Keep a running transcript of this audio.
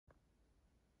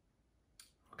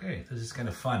Okay, this is kind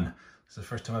of fun. This is the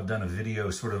first time I've done a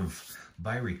video sort of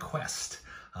by request.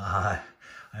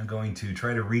 I'm going to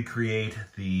try to recreate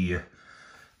the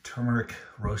turmeric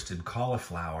roasted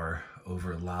cauliflower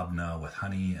over labneh with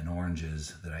honey and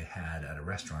oranges that I had at a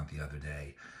restaurant the other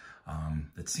day.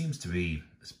 That seems to be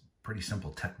pretty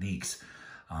simple techniques.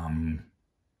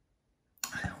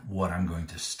 What I'm going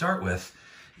to start with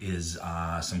is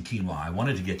some quinoa. I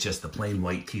wanted to get just the plain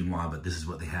white quinoa, but this is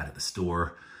what they had at the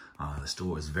store. The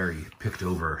store was very picked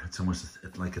over. It's almost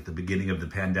like at the beginning of the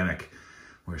pandemic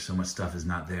where so much stuff is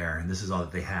not there. And this is all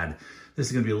that they had. This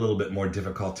is going to be a little bit more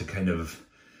difficult to kind of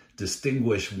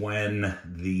distinguish when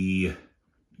the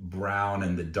brown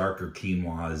and the darker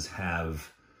quinoas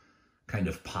have kind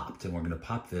of popped. And we're going to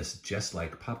pop this just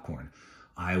like popcorn.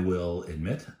 I will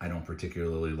admit, I don't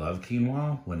particularly love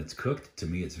quinoa when it's cooked. To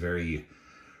me, it's very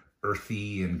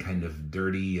earthy and kind of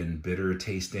dirty and bitter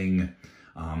tasting.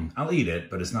 I'll eat it,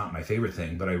 but it's not my favorite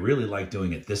thing. But I really like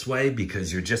doing it this way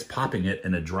because you're just popping it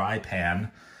in a dry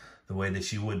pan the way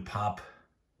that you would pop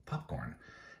popcorn.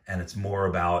 And it's more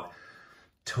about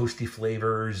toasty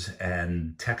flavors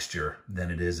and texture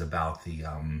than it is about the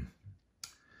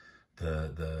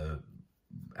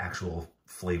actual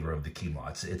flavor of the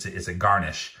quinoa. It's a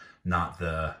garnish, not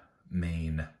the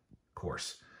main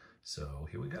course. So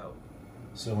here we go.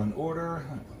 So in order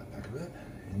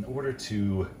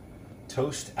to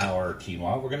toast our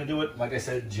quinoa, we're going to do it, like I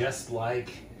said, just like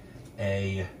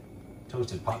a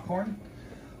toasted popcorn.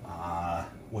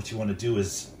 What you want to do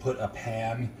is put a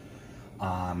pan.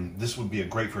 This would be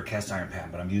great for a cast iron pan,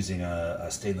 but I'm using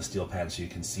a stainless steel pan so you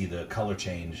can see the color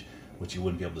change, which you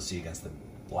wouldn't be able to see against the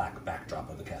black backdrop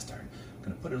of the cast iron. I'm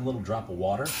going to put in a little drop of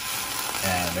water,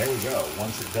 and there we go.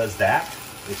 Once it does that,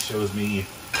 it shows me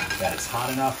that it's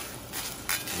hot enough.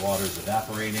 The water is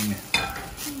evaporating.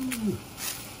 Ooh.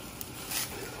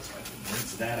 So I can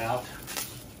rinse that out.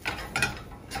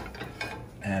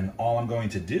 And all I'm going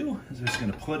to do is I'm just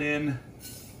going to put in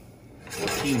the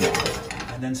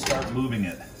quinoa and then start moving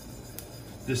it.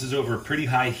 This is over a pretty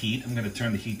high heat. I'm going to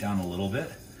turn the heat down a little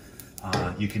bit.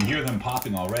 You can hear them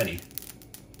popping already.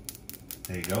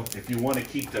 There you go. If you want to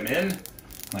keep them in,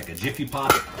 like a Jiffy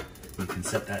Pop, you can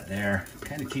set that there.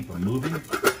 Kind of keep them moving.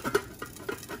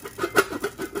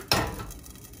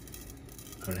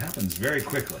 But it happens very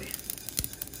quickly.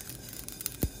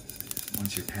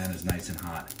 Once your pan is nice and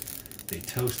hot, they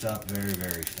toast up very,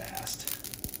 very fast.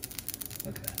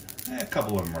 Look at that. A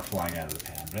couple of them are flying out of the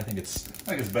pan, but I think it's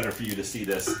better for you to see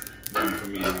this than for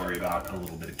me to worry about a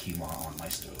little bit of quinoa on my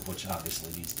stove, which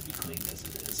obviously needs to be cleaned as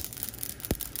it is.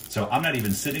 So I'm not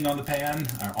even sitting on the pan,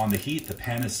 or on the heat. The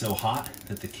pan is so hot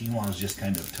that the quinoa is just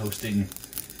kind of toasting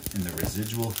in the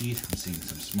residual heat. I'm seeing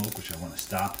some smoke, which I want to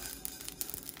stop.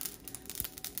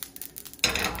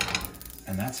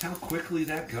 And that's how quickly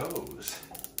that goes.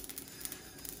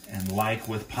 And like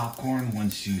with popcorn,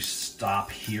 once you stop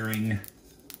hearing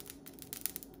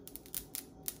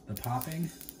the popping,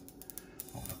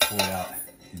 I want to pour it out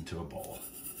into a bowl.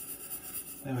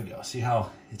 There we go. See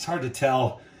how it's hard to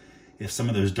tell if some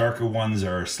of those darker ones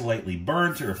are slightly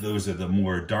burnt or if those are the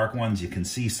more dark ones. You can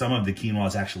see some of the quinoa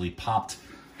is actually popped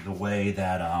the way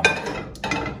that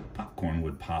popcorn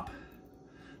would pop.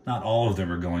 Not all of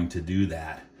them are going to do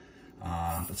that,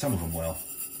 but some of them will.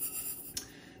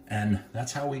 And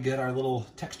that's how we get our little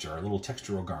texture, our little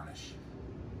textural garnish.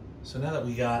 So now that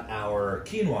we got our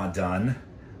quinoa done,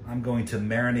 I'm going to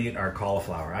marinate our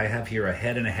cauliflower. I have here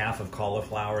 1.5 heads of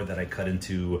cauliflower that I cut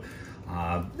into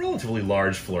relatively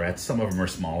large florets. Some of them are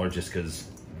smaller just because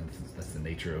that's the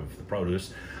nature of the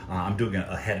produce. I'm doing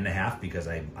 1.5 heads because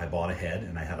I bought a head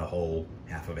and I had a whole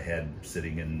half of a head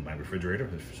sitting in my refrigerator,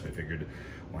 so I figured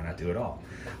why not do it all.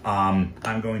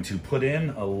 I'm going to put in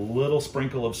a little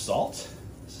sprinkle of salt.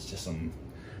 This is just some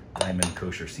Diamond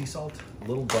Kosher sea salt, a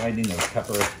little grinding of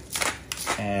pepper,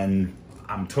 and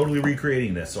I'm totally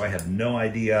recreating this, so I have no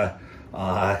idea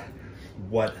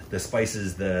what the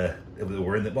spices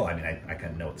were in the, well, I mean, I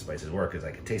kind of know what the spices were because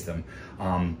I could taste them,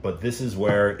 but this is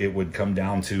where it would come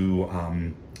down to,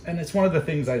 and it's one of the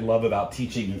things I love about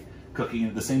teaching cooking.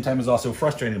 At the same time, is also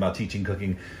frustrating about teaching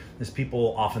cooking, is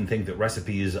people often think that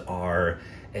recipes are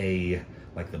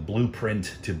like the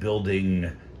blueprint to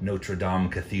building Notre Dame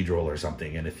Cathedral or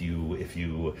something, and if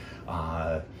you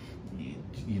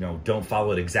don't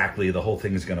follow it exactly, the whole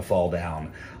thing is going to fall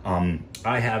down.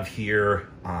 I have here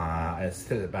about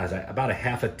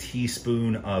 1/2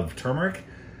 teaspoon of turmeric.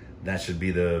 That should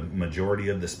be the majority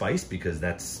of the spice because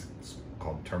that's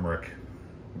called turmeric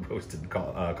roasted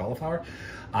cauliflower.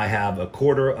 I have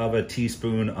 1/4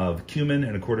 teaspoon of cumin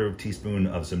and 1/4 teaspoon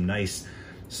of some nice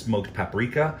smoked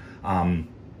paprika.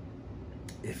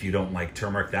 If you don't like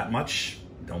turmeric that much,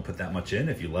 don't put that much in.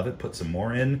 If you love it, put some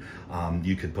more in.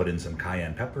 You could put in some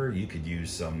cayenne pepper. You could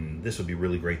use some, this would be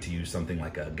really great to use something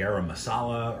like a garam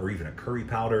masala or even a curry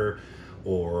powder,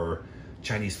 or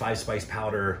Chinese 5-spice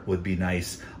powder would be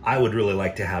nice. I would really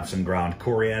like to have some ground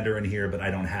coriander in here, but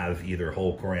I don't have either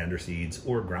whole coriander seeds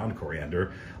or ground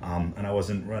coriander. And I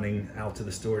wasn't running out to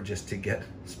the store just to get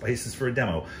spices for a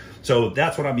demo. So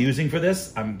that's what I'm using for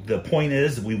this. The point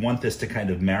is, we want this to kind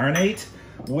of marinate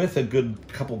with a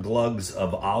good couple glugs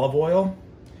of olive oil.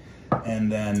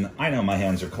 And then I know my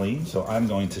hands are clean, so I'm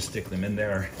going to stick them in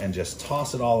there and just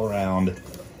toss it all around.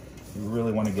 You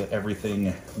really want to get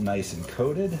everything nice and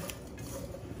coated.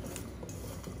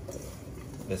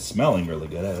 It's smelling really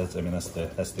good.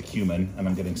 That's the cumin, and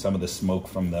I'm getting some of the smoke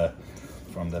from the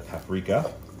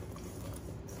paprika.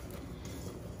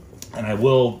 And I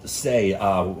will say,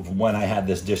 when I had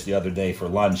this dish the other day for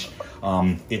lunch,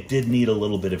 it did need a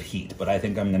little bit of heat, but I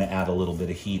think I'm going to add a little bit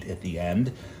of heat at the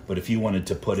end. But if you wanted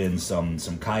to put in some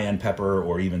cayenne pepper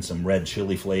or even some red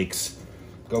chili flakes,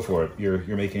 go for it. You're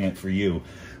making it for you.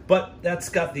 But that's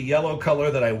got the yellow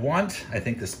color that I want. I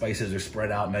think the spices are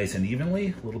spread out nice and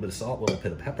evenly. A little bit of salt, a little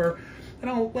bit of pepper. And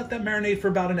I'll let that marinate for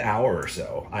about an hour or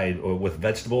so. With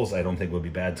vegetables, I don't think it would be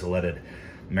bad to let it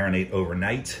marinate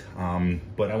overnight.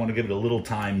 But I want to give it a little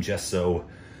time just so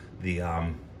the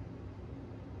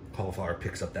cauliflower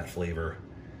picks up that flavor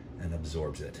and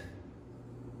absorbs it.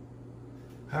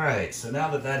 All right, so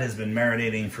now that has been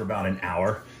marinating for about an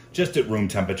hour, just at room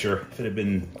temperature. If it had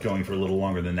been going for a little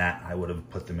longer than that, I would have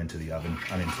put them into the oven,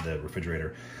 into the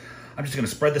refrigerator. I'm just gonna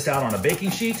spread this out on a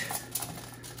baking sheet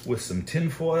with some tin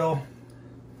foil.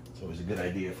 It's always a good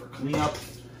idea for cleanup.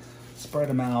 Spread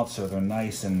them out so they're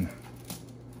nice and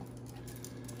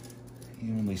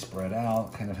evenly spread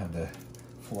out. Kind of have the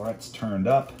florets turned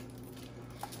up.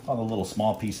 All the little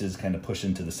small pieces kind of push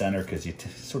into the center because you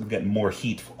sort of get more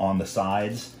heat on the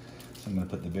sides. So I'm gonna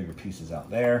put the bigger pieces out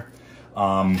there.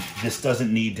 This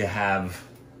doesn't need to have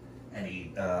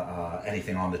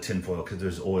anything on the tin foil because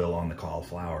there's oil on the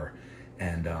cauliflower,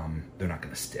 and they're not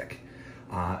going to stick.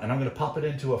 And I'm going to pop it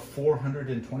into a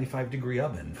 425-degree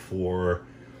oven for,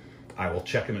 I will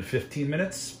check them at 15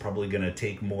 minutes. Probably going to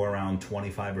take more around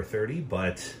 25 or 30,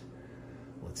 but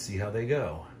let's see how they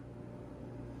go.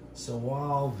 So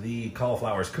while the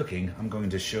cauliflower is cooking, I'm going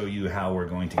to show you how we're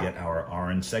going to get our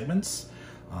orange segments.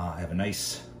 I have a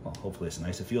nice, well, hopefully it's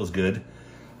nice, it feels good,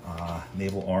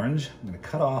 navel orange. I'm going to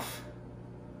cut off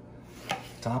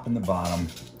top and the bottom.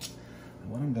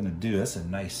 And what I'm going to do, that's a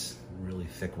nice, really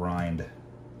thick rind.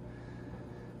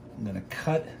 I'm going to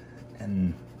cut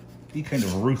and be kind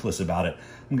of ruthless about it.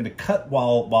 I'm going to cut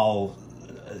while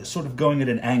sort of going at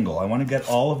an angle. I want to get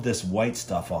all of this white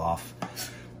stuff off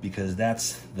because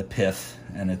that's the pith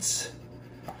and it's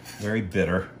very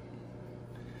bitter.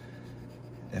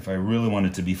 If I really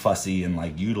wanted to be fussy and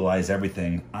like utilize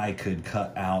everything, I could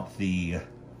cut out the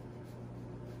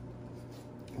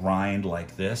rind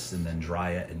like this and then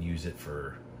dry it and use it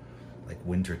for like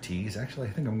winter teas. Actually,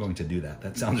 I think I'm going to do that.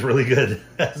 That sounds really good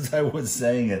as I was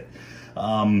saying it.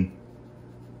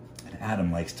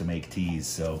 Adam likes to make teas,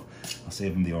 so I'll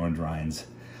save him the orange rinds.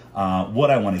 What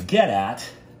I want to get at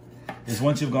is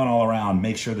once you've gone all around,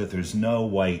 make sure that there's no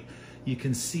white. You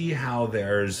can see how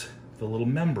there's the little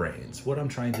membranes. What I'm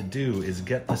trying to do is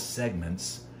get the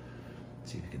segments.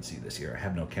 See if you can see this here. I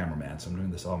have no cameraman, so I'm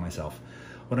doing this all myself.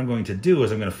 What I'm going to do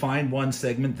is I'm going to find one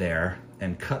segment there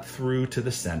and cut through to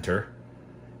the center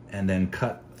and then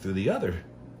cut through the other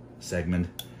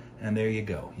segment, and there you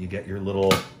go. You get your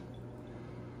little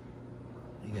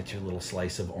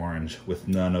slice of orange with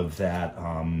none of that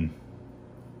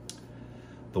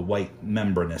the white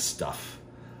membranous stuff.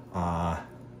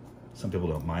 Some people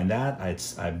don't mind that. I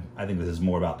think this is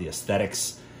more about the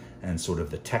aesthetics and sort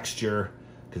of the texture,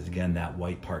 because again, that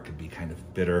white part could be kind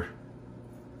of bitter.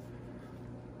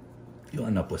 You'll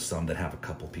end up with some that have a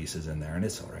couple pieces in there, and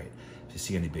it's all right. If you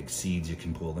see any big seeds, you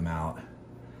can pull them out.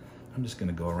 I'm just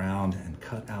gonna go around and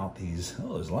cut out these.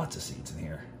 Oh, there's lots of seeds in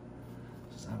here.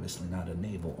 This is obviously not a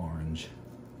navel orange.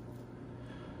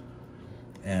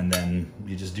 And then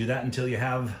you just do that until you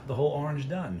have the whole orange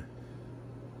done.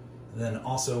 Then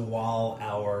also, while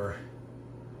our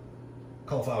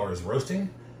cauliflower is roasting,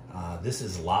 this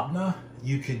is labna.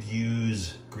 You could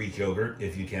use Greek yogurt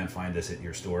if you can't find this at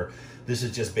your store. This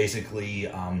is just basically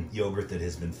yogurt that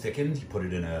has been thickened. You put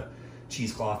it in a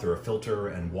cheesecloth or a filter,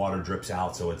 and water drips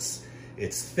out, so it's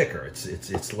thicker.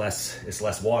 It's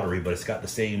less watery, but it's got the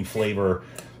same flavor,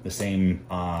 the same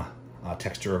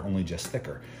texture, only just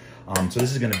thicker. So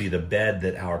this is going to be the bed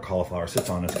that our cauliflower sits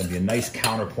on. It's going to be a nice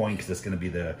counterpoint because it's going to be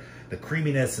the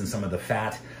creaminess and some of the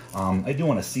fat. I do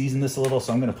want to season this a little,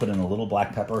 so I'm going to put in a little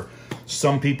black pepper.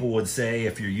 Some people would say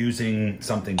if you're using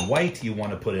something white, you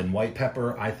want to put in white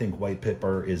pepper. I think white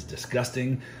pepper is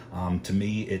disgusting. To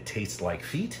me, it tastes like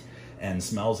feet and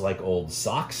smells like old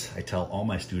socks. I tell all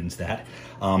my students that.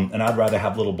 And I'd rather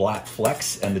have little black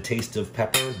flecks and the taste of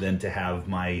pepper than to have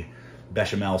my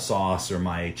bechamel sauce or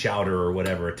my chowder or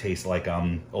whatever taste like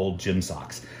old gym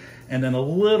socks. And then a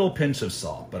little pinch of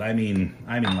salt, but I mean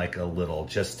like a little,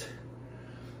 just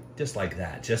like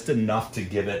that, just enough to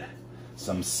give it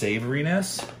some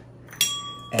savoriness.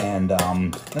 And then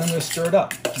I'm gonna stir it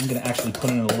up. I'm gonna actually put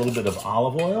in a little bit of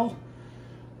olive oil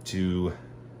to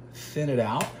thin it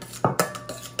out.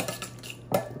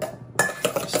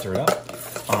 Stir it up.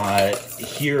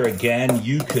 Here again,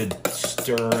 you could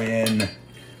stir in,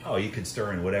 you could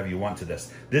stir in whatever you want to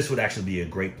this. This would actually be a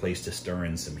great place to stir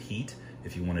in some heat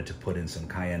if you wanted to put in some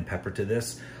cayenne pepper to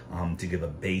this, to give a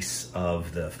base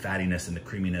of the fattiness and the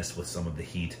creaminess with some of the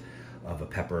heat of a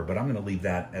pepper. But I'm gonna leave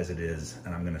that as it is,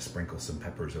 and I'm gonna sprinkle some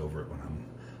peppers over it when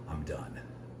I'm done.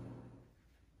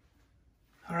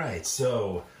 All right,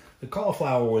 so the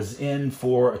cauliflower was in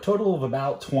for a total of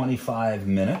about 25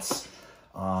 minutes.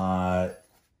 How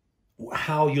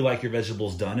you like your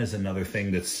vegetables done is another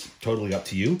thing that's totally up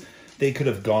to you. They could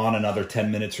have gone another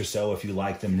 10 minutes or so if you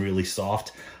like them really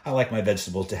soft. I like my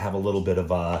vegetables to have a little bit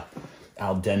of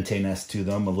al dente-ness to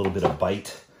them, a little bit of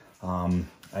bite.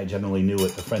 I generally knew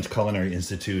at the French Culinary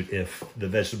Institute if the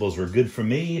vegetables were good for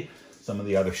me, some of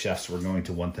the other chefs were going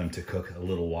to want them to cook a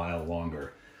little while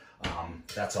longer.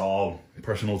 That's all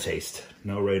personal taste,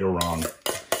 no right or wrong.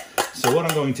 So what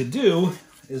I'm going to do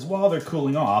is while they're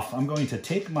cooling off, I'm going to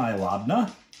take my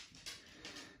labna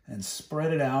and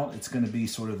spread it out. It's going to be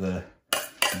sort of the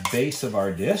base of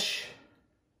our dish.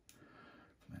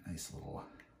 A nice little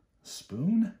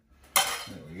spoon.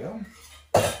 There we go.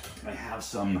 I have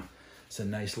some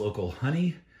nice local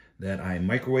honey that I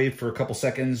microwave for a couple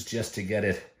seconds just to get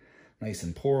it nice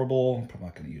and pourable. I'm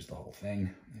not going to use the whole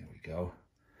thing. There we go.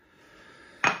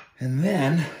 And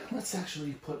then let's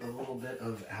actually put a little bit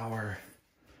of our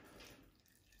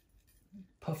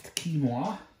puffed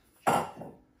quinoa. A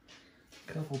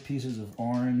couple pieces of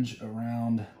orange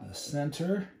around the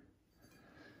center.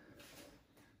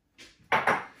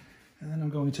 And then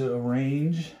I'm going to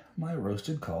arrange my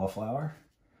roasted cauliflower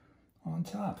on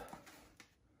top.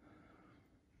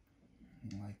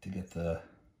 I like to get the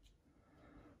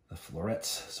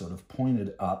florets sort of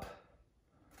pointed up.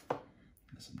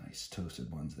 There's some nice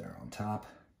toasted ones there on top.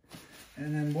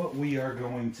 And then what we are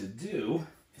going to do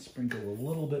is sprinkle a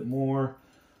little bit more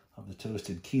of the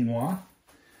toasted quinoa.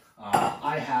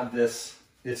 I have this,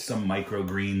 it's some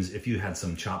microgreens. If you had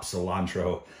some chopped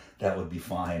cilantro, that would be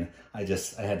fine. I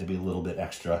had to be a little bit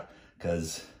extra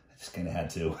because I just kind of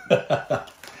had to.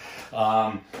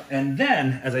 And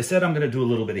then, as I said, I'm going to do a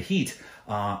little bit of heat.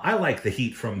 I like the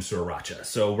heat from sriracha.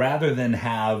 So rather than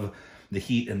have the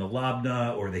heat in the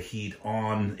labna or the heat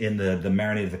in the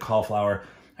marinade of the cauliflower,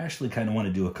 I actually kind of want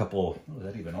to do a couple. Oh, is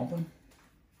that even open?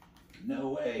 No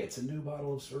way, it's a new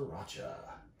bottle of sriracha.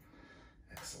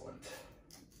 Excellent.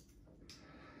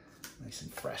 Nice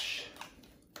and fresh.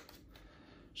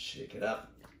 Shake it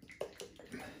up.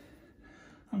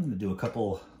 I'm going to do a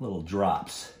couple little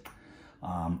drops.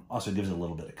 Also gives it a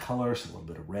little bit of color, so a little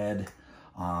bit of red.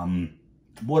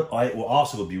 What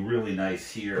also would be really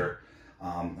nice here,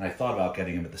 and I thought about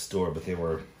getting them at the store, but they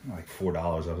were like $4.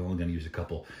 I was only going to use a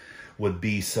couple. Would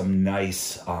be some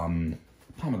nice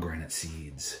pomegranate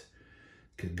seeds.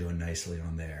 Could go nicely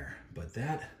on there. But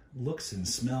that looks and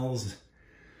smells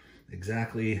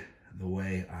exactly the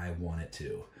way I want it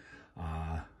to.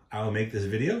 I will make this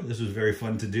video. This was very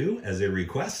fun to do as a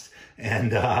request,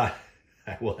 and I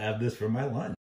will have this for my lunch.